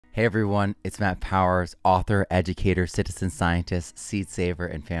Hey everyone, it's Matt Powers, author, educator, citizen scientist, seed saver,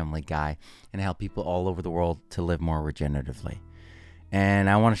 and family guy, and I help people all over the world to live more regeneratively. And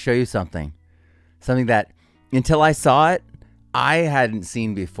I want to show you something that until I saw it, I hadn't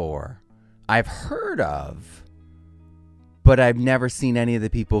seen before. I've heard of, but I've never seen any of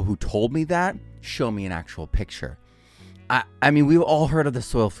the people who told me that show me an actual picture. I mean, we've all heard of the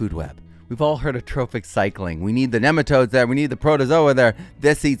soil food web. We've all heard of trophic cycling. We need the nematodes there. We need the protozoa there.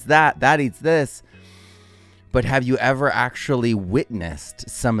 This eats that. That eats this. But have you ever actually witnessed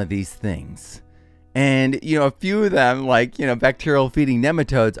some of these things? And, a few of them, like, bacterial feeding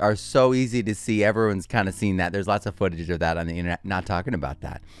nematodes are so easy to see. Everyone's kind of seen that. There's lots of footage of that on the internet. Not talking about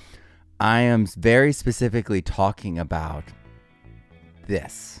that. I am very specifically talking about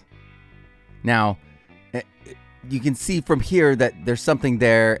this. Now, you can see from here that there's something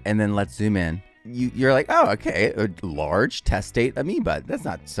there, and then let's zoom in. You're like, oh, okay, a large testate amoeba. That's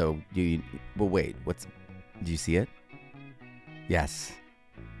not so. Well, wait, do you see it? Yes,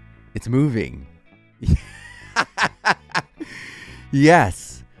 it's moving.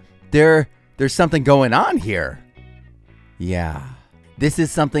 Yes, there's something going on here. Yeah, this is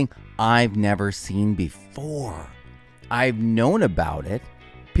something I've never seen before. I've known about it.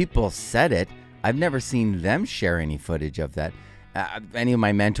 People said it. I've never seen them share any footage of that. Any of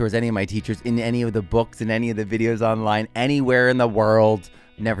my mentors, any of my teachers, in any of the books, in any of the videos online, anywhere in the world,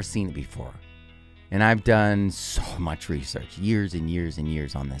 never seen it before. And I've done so much research, years and years and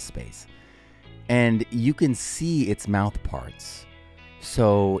years on this space. And you can see its mouth parts.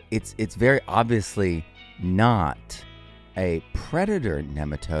 So it's very obviously not a predator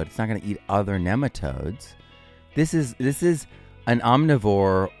nematode. It's not going to eat other nematodes. This is an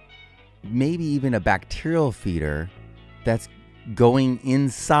omnivore, maybe even a bacterial feeder that's going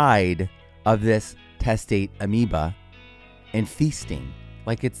inside of this testate amoeba and feasting.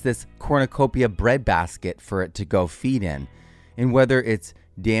 Like it's this cornucopia breadbasket for it to go feed in. And whether it's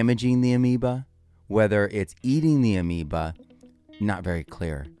damaging the amoeba, whether it's eating the amoeba, not very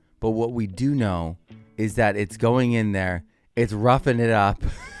clear. But what we do know is that it's going in there, it's roughing it up.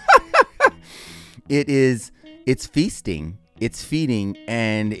 It's feasting. It's feeding,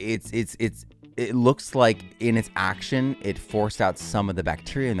 and it looks like in its action, it forced out some of the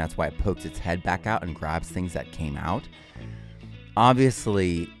bacteria, and that's why it pokes its head back out and grabs things that came out.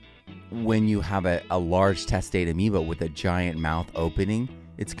 Obviously, when you have a large testate amoeba with a giant mouth opening,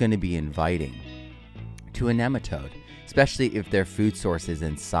 it's going to be inviting to a nematode, especially if their food source is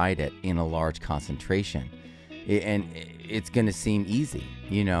inside it in a large concentration. And it's going to seem easy,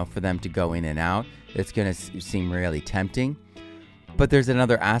 for them to go in and out. It's going to seem really tempting. But there's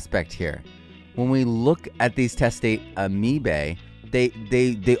another aspect here. When we look at these testate amoebae,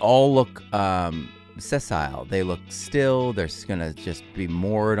 they all look sessile. They look still. They're going to just be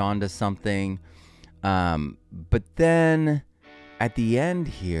moored onto something. But then at the end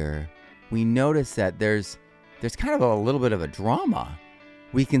here, we notice that there's kind of a little bit of a drama.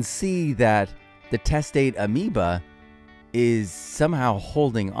 We can see that the testate amoeba is somehow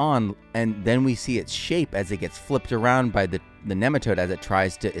holding on, and then we see its shape as it gets flipped around by the nematode as it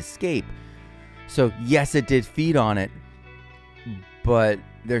tries to escape. So yes, it did feed on it, but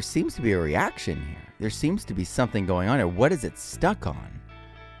there seems to be a reaction here. There seems to be something going on here. What is it stuck on?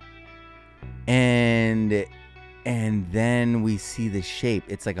 And then we see the shape.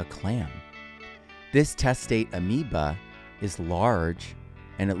 It's like a clam. This testate amoeba is large,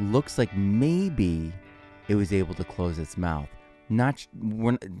 and it looks like maybe it was able to close its mouth.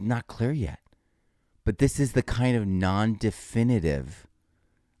 We're not clear yet. But this is the kind of non-definitive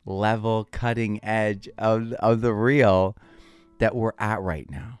level cutting edge of the real that we're at right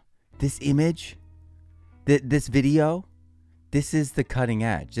now. This image, this video, this is the cutting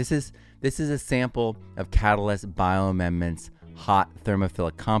edge. This is a sample of Catalyst Bioamendment's hot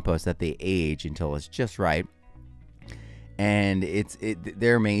thermophilic compost that they age until it's just right. And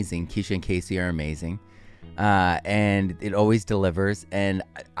they're amazing. Keisha and Casey are amazing. And it always delivers. And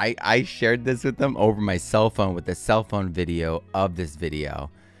I shared this with them over my cell phone with the cell phone video of this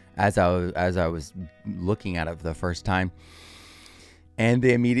video as I was looking at it for the first time. And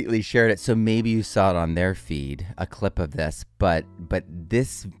they immediately shared it. So maybe you saw it on their feed, a clip of this. But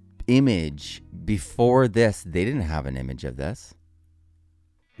this image, before this, they didn't have an image of this.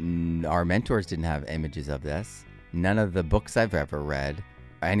 Our mentors didn't have images of this. None of the books I've ever read,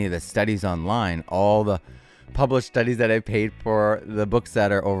 any of the studies online, all the published studies that I've paid for, the books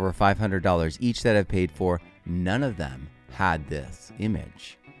that are over $500 each that I've paid for, none of them had this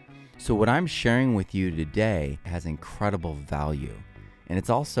image. So what I'm sharing with you today has incredible value. And it's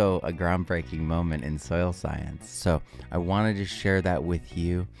also a groundbreaking moment in soil science. So I wanted to share that with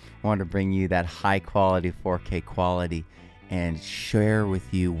you. I wanted to bring you that high quality, 4K quality, and share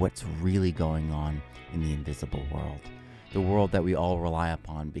with you what's really going on in the invisible world. The world that we all rely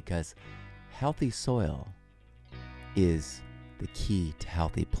upon, because healthy soil is the key to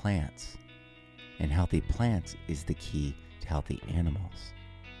healthy plants. And healthy plants is the key to healthy animals.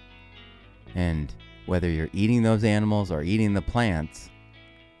 And whether you're eating those animals or eating the plants,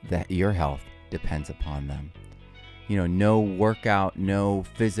 that your health depends upon them. You know, no workout, no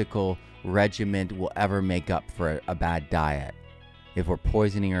physical regimen will ever make up for a bad diet. If we're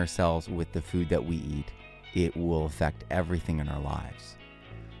poisoning ourselves with the food that we eat, it will affect everything in our lives.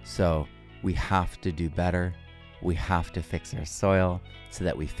 So we have to do better. We have to fix our soil so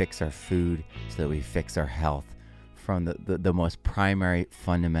that we fix our food, so that we fix our health from the most primary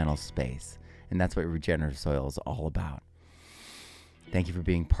fundamental space. And that's what regenerative soil is all about. Thank you for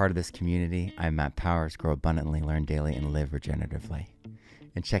being part of this community. I'm Matt Powers. Grow abundantly, learn daily, and live regeneratively.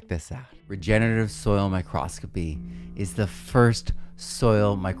 And check this out. Regenerative Soil Microscopy is the first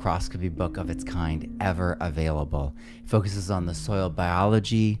soil microscopy book of its kind ever available. It focuses on the soil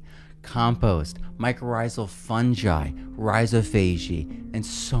biology, compost, mycorrhizal fungi, rhizophagy, and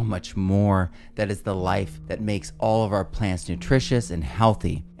so much more. That is the life that makes all of our plants nutritious and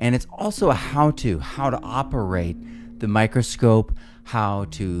healthy. And it's also a how to operate the microscope, how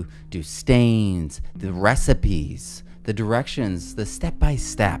to do stains, the recipes, the directions, the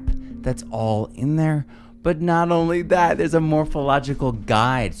step-by-step. That's all in there. But not only that, there's a morphological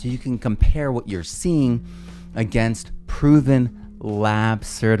guide so you can compare what you're seeing against proven lab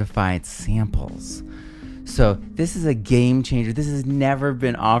certified samples. So this is a game changer. This has never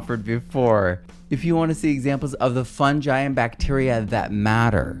been offered before. If you want to see examples of the fungi and bacteria that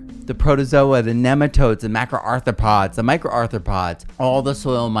matter, the protozoa, the nematodes, the macroarthropods, the microarthropods, all the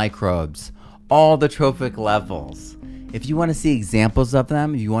soil microbes, all the trophic levels. If you want to see examples of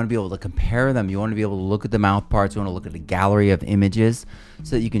them, you want to be able to compare them, you want to be able to look at the mouthparts, you want to look at a gallery of images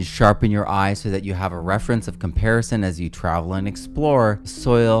so that you can sharpen your eyes so that you have a reference of comparison as you travel and explore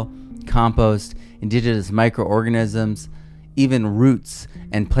soil, compost, indigenous microorganisms, even roots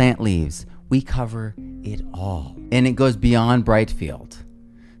and plant leaves. We cover it all. And it goes beyond bright field.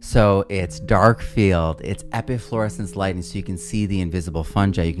 So it's dark field, it's epifluorescence lighting so you can see the invisible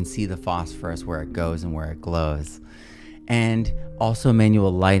fungi, you can see the phosphorus where it goes and where it glows. And also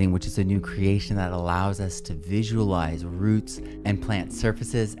manual lighting, which is a new creation that allows us to visualize roots and plant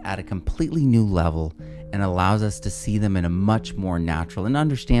surfaces at a completely new level and allows us to see them in a much more natural and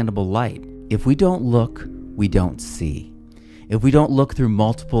understandable light. If we don't look, we don't see. If we don't look through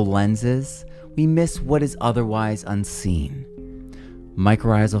multiple lenses, we miss what is otherwise unseen.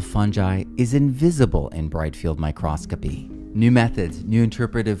 Mycorrhizal fungi is invisible in bright field microscopy. New methods, new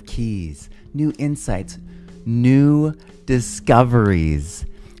interpretive keys, new insights, new discoveries,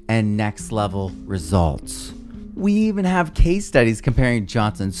 and next level results. We even have case studies comparing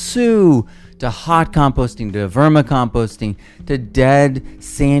Johnson Sioux to hot composting, to vermicomposting, to dead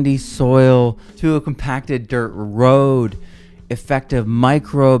sandy soil, to a compacted dirt road, effective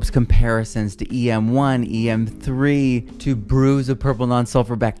microbes comparisons to EM1, EM3, to brews of purple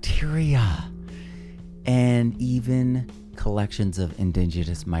non-sulfur bacteria, and even collections of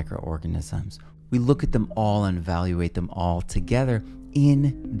indigenous microorganisms. We look at them all and evaluate them all together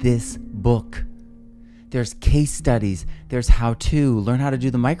in this book. There's case studies, there's how-to, learn how to do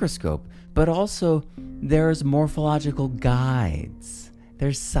the microscope, but also there's morphological guides,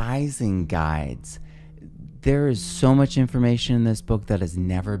 there's sizing guides. There is so much information in this book that has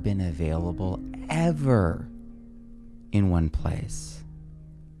never been available ever in one place.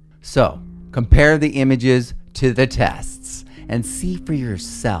 So compare the images to the tests and see for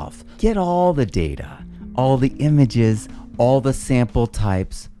yourself. Get all the data, all the images, all the sample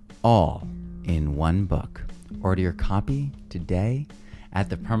types, all in one book. Order your copy today at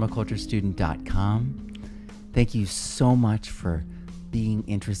thepermaculturestudent.com. Thank you so much for being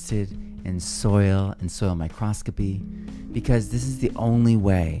interested in soil and soil microscopy, because this is the only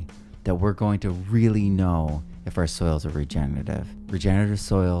way that we're going to really know if our soils are regenerative. Regenerative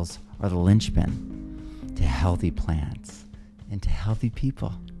soils are the linchpin to healthy plants and to healthy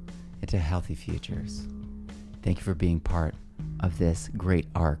people and to healthy futures. Thank you for being part of this great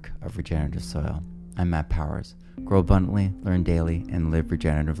arc of regenerative soil. I'm Matt Powers. Grow abundantly, learn daily, and live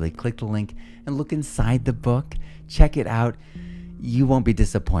regeneratively. Click the link and look inside the book. Check it out. You won't be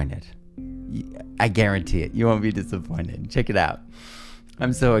disappointed. I guarantee it. You won't be disappointed. Check it out.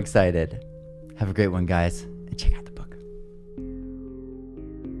 I'm so excited. Have a great one, guys.